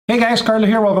Hey guys, Carlo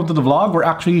here. Welcome to the vlog. We're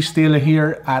actually still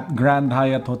here at Grand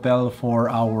Hyatt Hotel for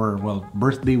our,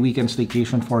 birthday weekend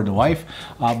staycation for the wife.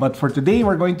 But for today,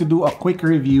 we're going to do a quick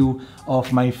review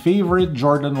of my favorite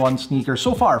Jordan 1 sneaker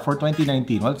so far for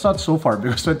 2019. Well, it's not so far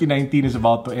because 2019 is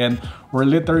about to end. We're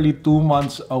literally 2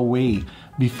 months away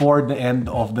before the end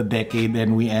of the decade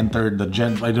and we entered the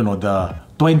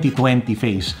 2020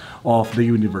 phase of the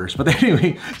universe. But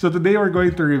anyway, so today we're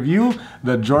going to review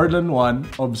the Jordan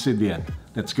 1 Obsidian.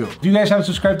 Let's go. If you guys haven't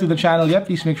subscribed to the channel yet,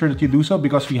 please make sure that you do so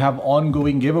because we have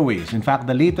ongoing giveaways. In fact,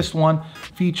 the latest one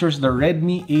features the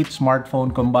Redmi 8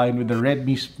 smartphone combined with the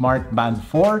Redmi Smart Band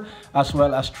 4 as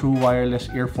well as true wireless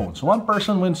earphones. One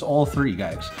person wins all three,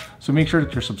 guys. So make sure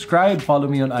that you're subscribed, follow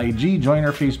me on IG, join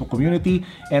our Facebook community,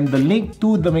 and the link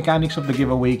to the mechanics of the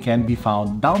giveaway can be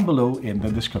found down below in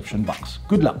the description box.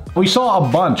 Good luck. We saw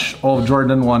a bunch of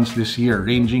Jordan 1s this year,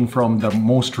 ranging from the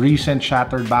most recent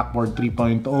Shattered Backboard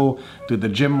 3.0 to the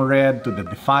Gym Red, to the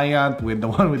Defiant, with the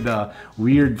one with the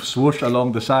weird swoosh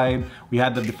along the side. We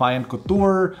had the Defiant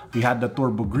Couture, we had the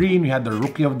Turbo Green, we had the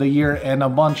Rookie of the Year, and a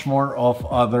bunch more of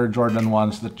other Jordan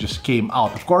 1s that just came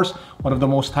out. Of course, one of the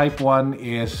most hyped one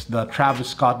is the Travis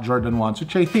Scott Jordan 1s,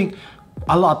 which I think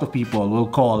a lot of people will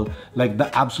call like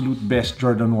the absolute best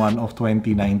Jordan 1 of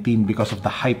 2019 because of the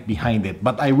hype behind it.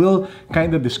 But I will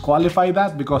kind of disqualify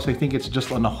that because I think it's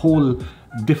just on a whole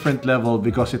different level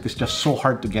because it is just so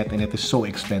hard to get and it is so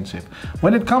expensive.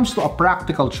 When it comes to a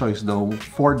practical choice though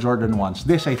for Jordan 1s,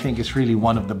 this I think is really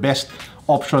one of the best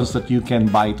options that you can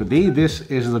buy today. This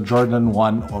is the Jordan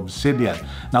 1 Obsidian.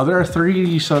 Now there are three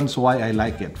reasons why I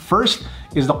like it. First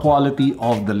is the quality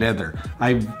of the leather.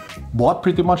 I've bought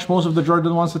pretty much most of the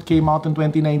Jordan 1s that came out in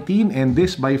 2019 and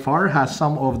this by far has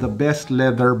some of the best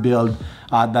leather build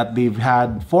that they've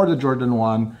had for the Jordan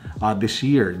 1 this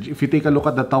year. If you take a look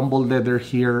at the tumbled leather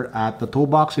here at the toe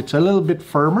box, it's a little bit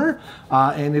firmer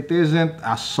and it isn't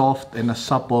as soft and as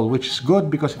supple, which is good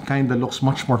because it kind of looks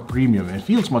much more premium. It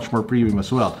feels much more premium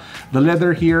as well. The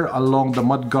leather here along the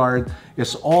mudguard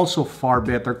is also far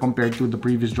better compared to the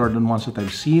previous Jordan 1s that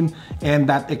I've seen, and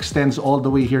that extends all the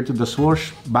way here to the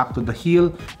swoosh, back to the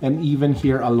heel, and even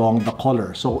here along the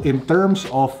collar. So in terms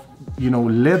of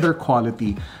leather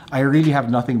quality, I really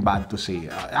have nothing bad to say.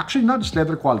 Actually, not just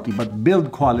leather quality, but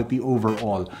build quality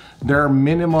overall. There are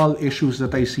minimal issues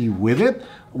that I see with it,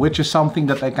 which is something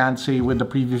that I can't say with the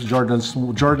previous Jordan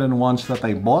 1s that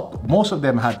I bought. Most of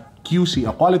them had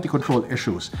QC, quality control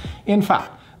issues. In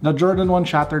fact, the Jordan 1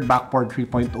 Shattered Backboard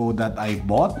 3.0 that I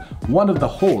bought, one of the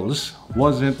holes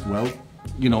wasn't,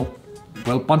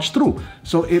 well punched through.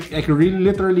 So I really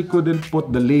literally couldn't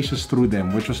put the laces through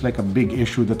them, which was like a big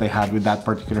issue that I had with that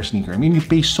particular sneaker. I mean, you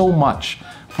pay so much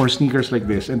for sneakers like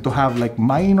this and to have like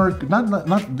minor,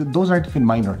 not those aren't even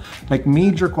minor, like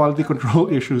major quality control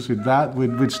issues with that,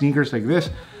 with sneakers like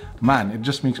this, man, it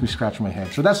just makes me scratch my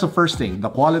head. So that's the first thing, the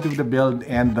quality of the build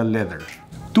and the leather.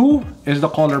 Two is the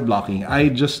color blocking. I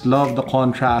just love the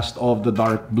contrast of the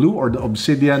dark blue or the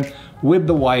Obsidian with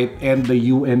the white and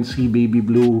the UNC baby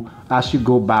blue as you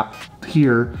go back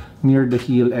here near the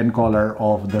heel and collar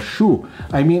of the shoe.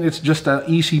 I mean, it's just an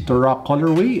easy to rock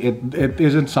colorway. It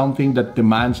isn't something that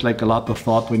demands like a lot of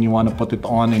thought when you want to put it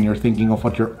on and you're thinking of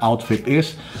what your outfit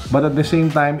is. But at the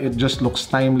same time, it just looks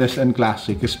timeless and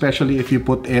classic, especially if you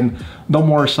put in the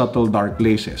more subtle dark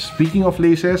laces. Speaking of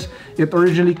laces, it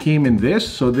originally came in this.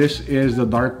 So this is the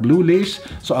dark blue lace.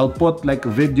 So I'll put like a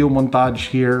video montage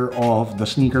here of the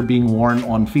sneaker being worn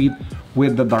on feet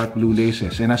with the dark blue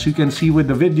laces. And as you can see with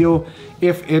the video,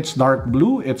 if it's dark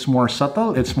blue, it's more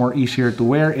subtle, it's more easier to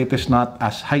wear, it is not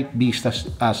as hype beast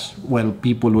as well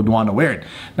people would want to wear it.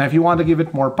 Now if you want to give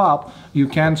it more pop, you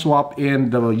can swap in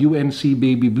the UNC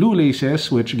baby blue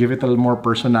laces, which give it a little more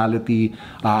personality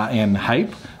and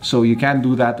hype. So you can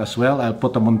do that as well. I'll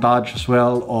put a montage as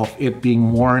well of it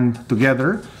being worn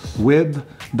together with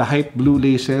the hype blue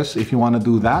laces if you want to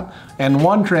do that. And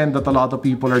one trend that a lot of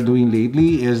people are doing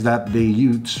lately is that they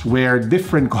wear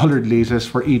different colored laces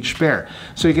for each pair.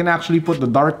 So you can actually put the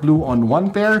dark blue on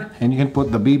one pair and you can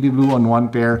put the baby blue on one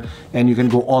pair and you can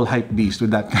go all hype beast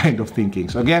with that kind of thinking.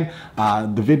 So again,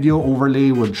 the video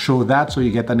overlay would show that so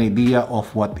you get an idea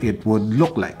of what it would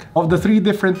look like. Of the three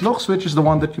different looks, which is the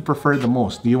one that you prefer the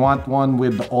most? Do you want one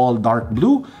with the all dark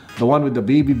blue, the one with the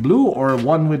baby blue, or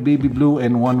one with baby blue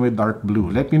and one with dark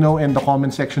blue? Let me know in the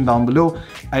comment section down below.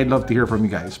 I'd love to hear from you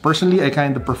guys. Personally, I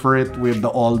kind of prefer it with the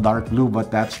all dark blue,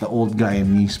 but that's the old guy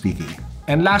in me speaking.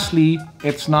 And lastly,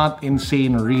 it's not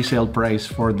insane resale price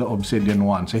for the Obsidian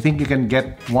ones. I think you can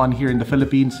get one here in the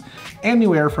Philippines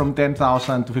anywhere from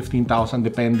 10,000 to 15,000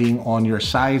 depending on your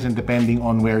size and depending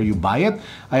on where you buy it.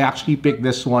 I actually picked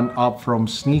this one up from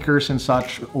Sneakers and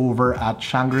such over at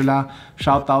Shangri-La.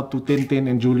 Shout out to Tintin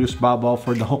and Julius Babao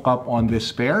for the hookup on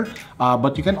this pair.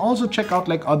 But you can also check out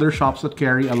like other shops that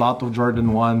carry a lot of Jordan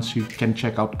 1s. You can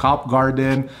check out Cop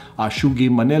Garden, Shoe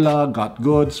Game Manila, Got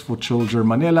Goods, Foot Soldier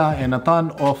Manila, and a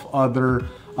ton of other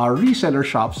reseller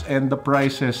shops, and the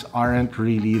prices aren't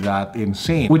really that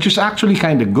insane, which is actually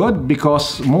kind of good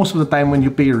because most of the time when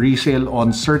you pay resale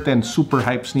on certain super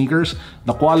hype sneakers,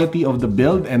 the quality of the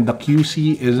build and the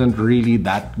QC isn't really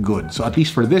that good. So at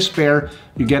least for this pair,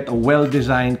 you get a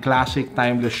well-designed, classic,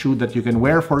 timeless shoe that you can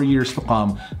wear for years to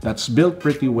come, that's built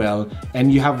pretty well,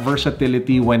 and you have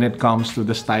versatility when it comes to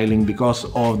the styling because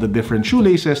of the different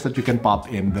shoelaces that you can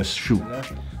pop in this shoe.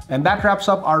 And that wraps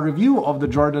up our review of the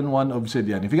Jordan 1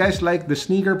 Obsidian. If you guys like the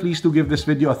sneaker, please do give this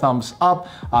video a thumbs up.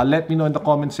 Let me know in the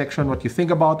comment section what you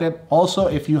think about it. Also,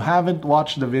 if you haven't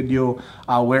watched the video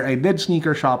where I did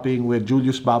sneaker shopping with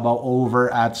Julius Babao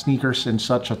over at Sneakers and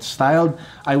Such at Styled,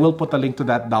 I will put a link to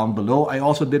that down below. I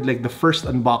also did like the first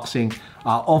unboxing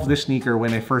of the sneaker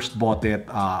when I first bought it,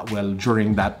 well,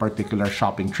 during that particular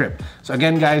shopping trip. So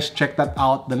again, guys, check that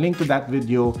out. The link to that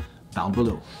video down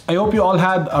below. I hope you all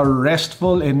had a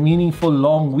restful and meaningful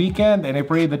long weekend, and I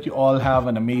pray that you all have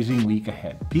an amazing week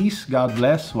ahead. Peace, God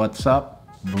bless, what's up,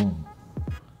 boom.